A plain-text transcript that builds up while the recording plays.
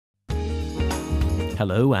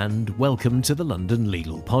Hello and welcome to the London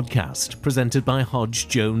Legal Podcast, presented by Hodge,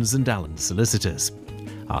 Jones and Allen Solicitors.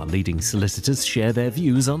 Our leading solicitors share their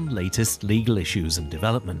views on latest legal issues and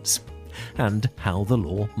developments, and how the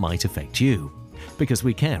law might affect you, because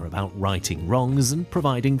we care about righting wrongs and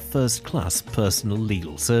providing first-class personal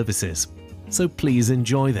legal services. So please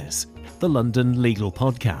enjoy this, the London Legal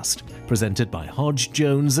Podcast, presented by Hodge,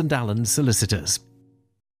 Jones and Allen Solicitors.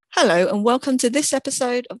 Hello and welcome to this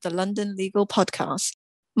episode of the London Legal Podcast.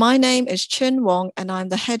 My name is Chun Wong and I'm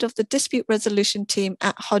the head of the dispute resolution team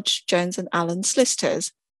at Hodge, Jones and Allen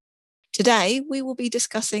Solicitors. Today, we will be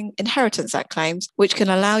discussing Inheritance Act claims, which can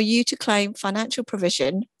allow you to claim financial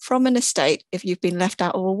provision from an estate if you've been left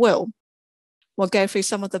out of a will. We'll go through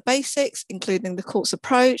some of the basics, including the court's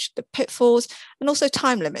approach, the pitfalls, and also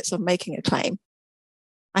time limits on making a claim.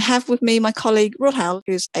 I have with me my colleague Ruhul,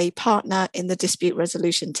 who's a partner in the dispute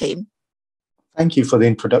resolution team. Thank you for the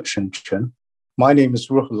introduction, Chun. My name is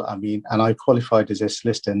Ruhul Ameen and I qualified as a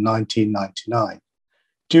solicitor in 1999.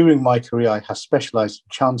 During my career, I have specialised in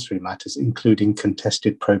chancery matters, including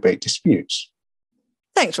contested probate disputes.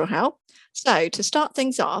 Thanks, Ruhul. So, to start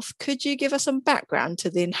things off, could you give us some background to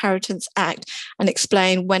the Inheritance Act and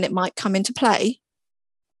explain when it might come into play?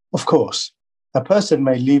 Of course. A person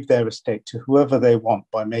may leave their estate to whoever they want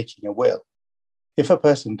by making a will. If a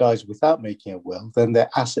person dies without making a will, then their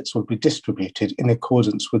assets will be distributed in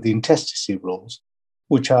accordance with the intestacy rules,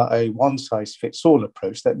 which are a one-size-fits-all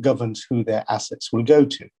approach that governs who their assets will go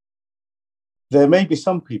to. There may be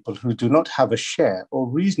some people who do not have a share or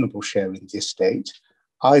reasonable share in the estate,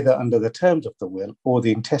 either under the terms of the will or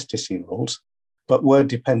the intestacy rules, but were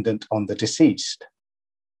dependent on the deceased.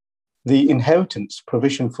 The Inheritance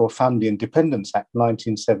Provision for Family and Dependents Act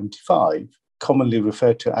 1975, commonly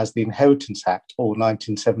referred to as the Inheritance Act or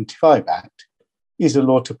 1975 Act, is a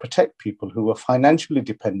law to protect people who are financially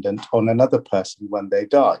dependent on another person when they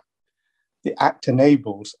die. The Act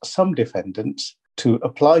enables some defendants to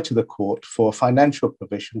apply to the court for financial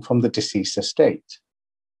provision from the deceased estate.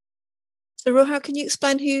 So, Ruhul, can you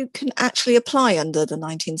explain who can actually apply under the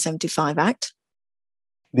 1975 Act?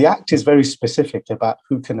 The Act is very specific about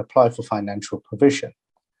who can apply for financial provision.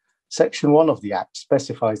 Section 1 of the Act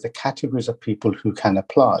specifies the categories of people who can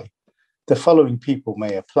apply. The following people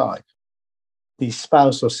may apply: the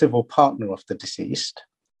spouse or civil partner of the deceased,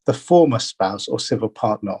 the former spouse or civil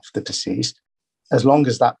partner of the deceased, as long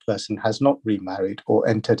as that person has not remarried or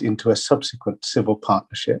entered into a subsequent civil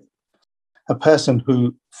partnership, a person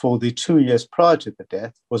who, for the 2 years prior to the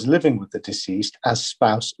death, was living with the deceased as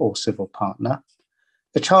spouse or civil partner,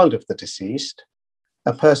 a child of the deceased,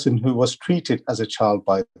 a person who was treated as a child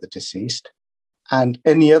by the deceased, and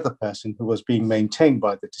any other person who was being maintained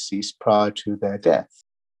by the deceased prior to their death.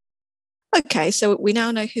 Okay, so we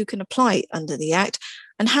now know who can apply under the Act,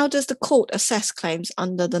 and how does the court assess claims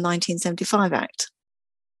under the 1975 Act?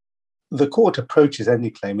 The court approaches any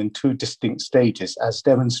claim in two distinct stages, as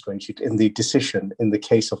demonstrated in the decision in the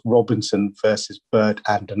case of Robinson versus Bird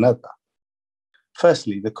and another.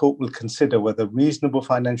 Firstly, the court will consider whether reasonable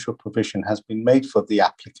financial provision has been made for the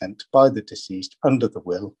applicant by the deceased under the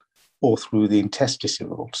will or through the intestacy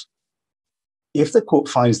rules. If the court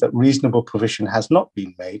finds that reasonable provision has not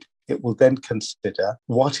been made, it will then consider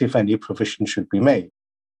what, if any, provision should be made.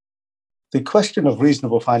 The question of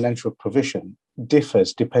reasonable financial provision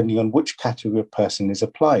differs depending on which category of person is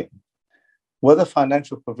applying. Whether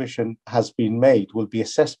financial provision has been made will be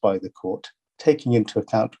assessed by the court, taking into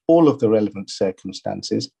account all of the relevant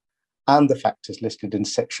circumstances and the factors listed in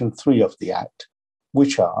Section 3 of the Act,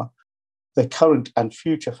 which are the current and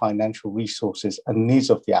future financial resources and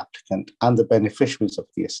needs of the applicant and the beneficiaries of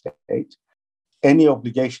the estate, any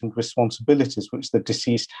obligation and responsibilities which the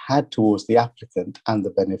deceased had towards the applicant and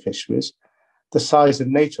the beneficiaries, the size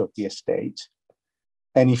and nature of the estate,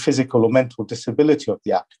 any physical or mental disability of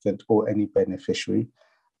the applicant or any beneficiary,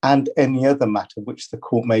 and any other matter which the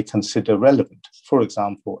court may consider relevant, for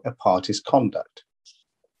example, a party's conduct.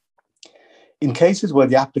 In cases where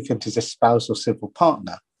the applicant is a spouse or civil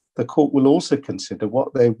partner, the court will also consider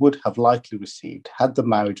what they would have likely received had the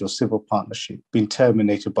marriage or civil partnership been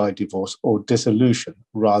terminated by divorce or dissolution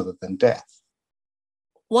rather than death.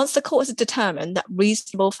 Once the court has determined that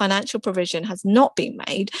reasonable financial provision has not been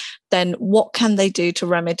made, then what can they do to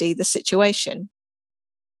remedy the situation?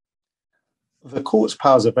 The court's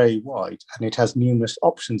powers are very wide and it has numerous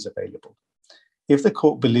options available. If the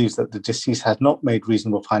court believes that the deceased has not made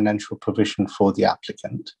reasonable financial provision for the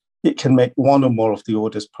applicant, it can make one or more of the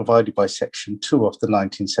orders provided by Section 2 of the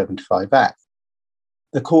 1975 Act.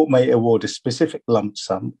 The court may award a specific lump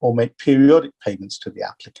sum or make periodic payments to the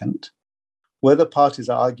applicant, Where the parties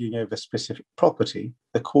are arguing over specific property,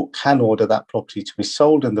 the court can order that property to be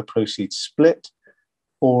sold and the proceeds split,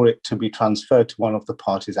 or it to be transferred to one of the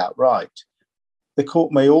parties outright. The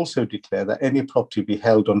court may also declare that any property be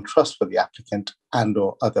held on trust for the applicant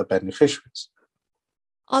and/or other beneficiaries.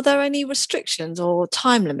 Are there any restrictions or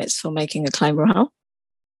time limits for making a claim, Ruhul?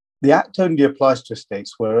 The Act only applies to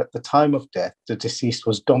estates where at the time of death the deceased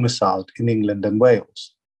was domiciled in England and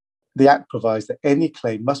Wales. The Act provides that any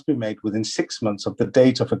claim must be made within 6 months of the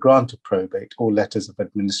date of a grant of probate or letters of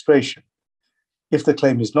administration. If the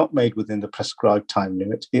claim is not made within the prescribed time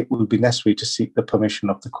limit, it will be necessary to seek the permission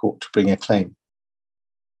of the court to bring a claim.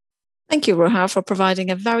 Thank you, Ruhul, for providing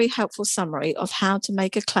a very helpful summary of how to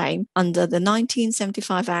make a claim under the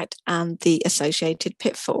 1975 Act and the associated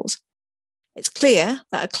pitfalls. It's clear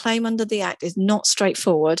that a claim under the Act is not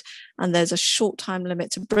straightforward and there's a short time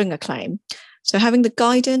limit to bring a claim. So having the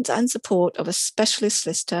guidance and support of a specialist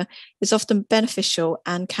solicitor is often beneficial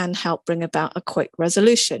and can help bring about a quick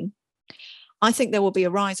resolution. I think there will be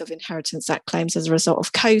a rise of Inheritance Act claims as a result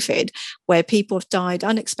of COVID, where people have died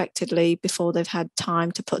unexpectedly before they've had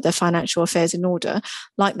time to put their financial affairs in order,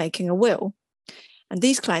 like making a will. And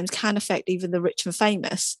these claims can affect even the rich and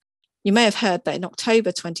famous. You may have heard that in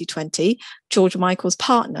October 2020, George Michael's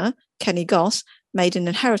partner, Kenny Goss, made an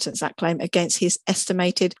Inheritance Act claim against his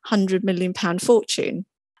estimated £100 million fortune.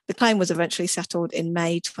 The claim was eventually settled in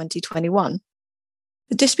May 2021.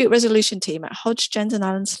 The dispute resolution team at Hodge, Jones and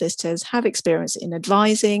Allen Solicitors have experience in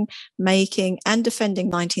advising, making and defending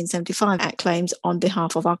 1975 Act claims on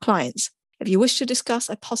behalf of our clients. If you wish to discuss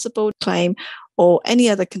a possible claim or any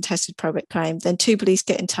other contested probate claim, then please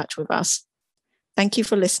get in touch with us. Thank you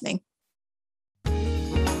for listening.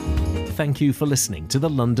 Thank you for listening to the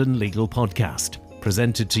London Legal Podcast,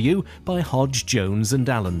 presented to you by Hodge, Jones and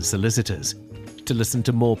Allen Solicitors. To listen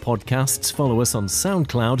to more podcasts, follow us on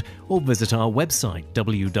SoundCloud or visit our website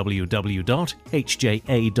www.hja.net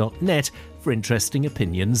for interesting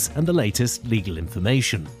opinions and the latest legal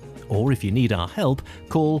information. Or if you need our help,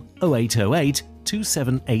 call 0808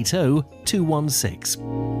 2780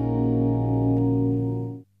 216.